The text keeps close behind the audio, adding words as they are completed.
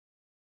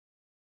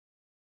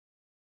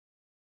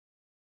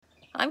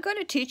I'm going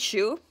to teach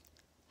you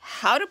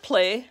how to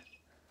play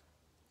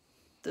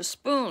the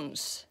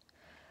spoons.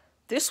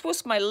 This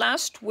was my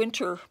last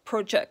winter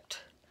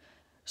project,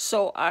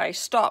 so I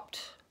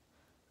stopped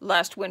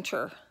last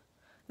winter.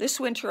 This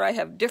winter I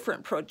have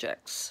different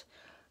projects.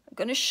 I'm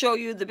going to show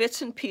you the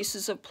bits and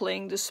pieces of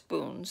playing the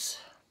spoons.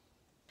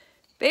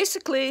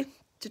 Basically,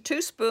 the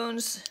two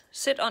spoons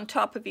sit on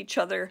top of each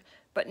other,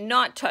 but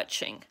not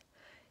touching.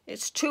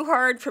 It's too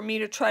hard for me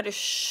to try to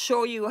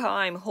show you how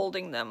I'm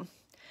holding them.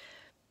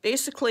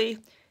 Basically,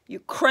 you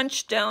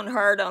crunch down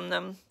hard on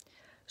them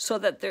so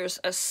that there's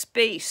a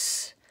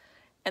space,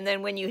 and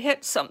then when you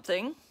hit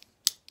something,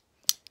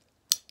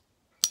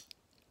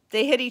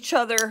 they hit each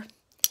other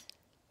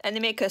and they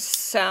make a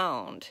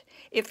sound.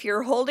 If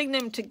you're holding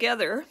them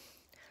together,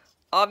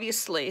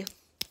 obviously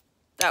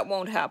that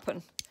won't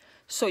happen.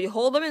 So you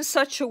hold them in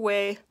such a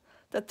way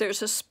that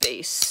there's a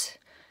space.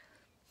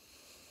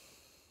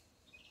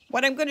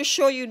 What I'm going to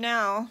show you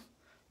now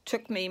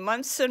took me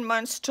months and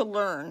months to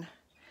learn.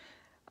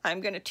 I'm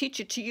going to teach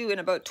it to you in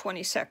about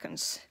 20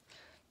 seconds.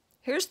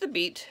 Here's the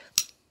beat.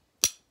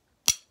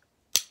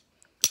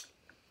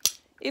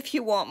 If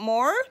you want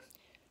more,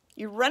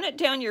 you run it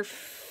down your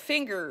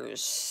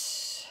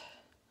fingers.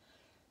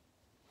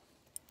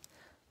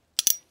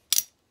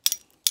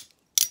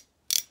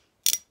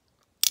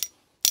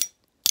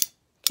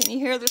 Can you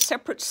hear the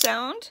separate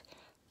sound?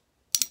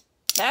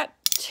 That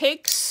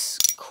takes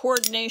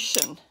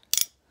coordination.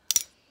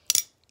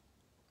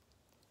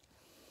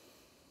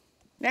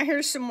 Now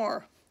here's some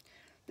more.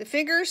 The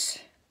fingers,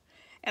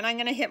 and I'm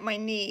going to hit my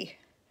knee.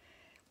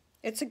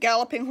 It's a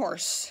galloping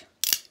horse.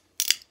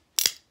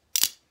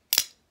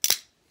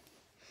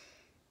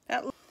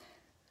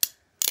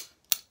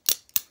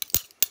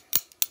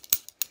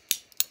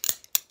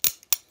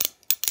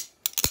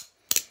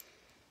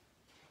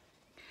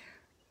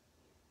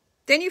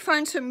 Then you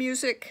find some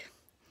music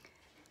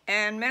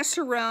and mess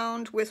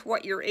around with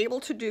what you're able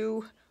to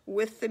do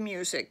with the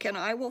music, and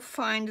I will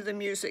find the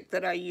music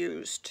that I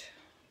used.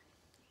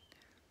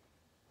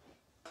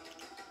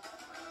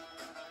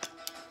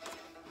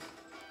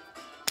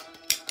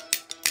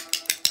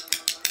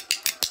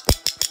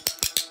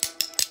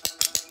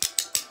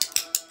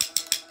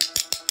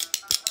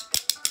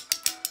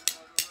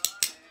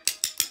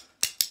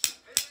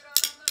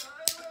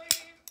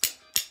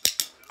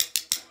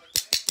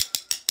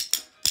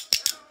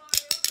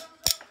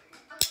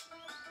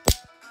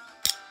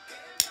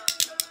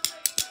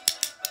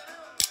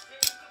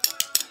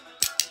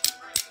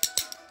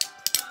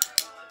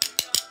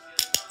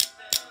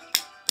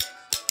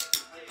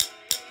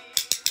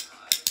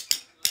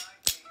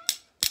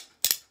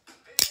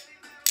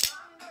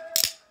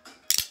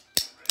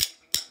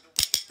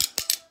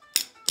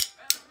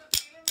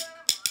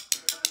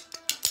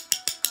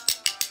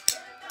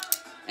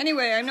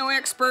 Anyway, I'm no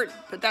expert,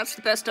 but that's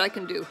the best I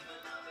can do.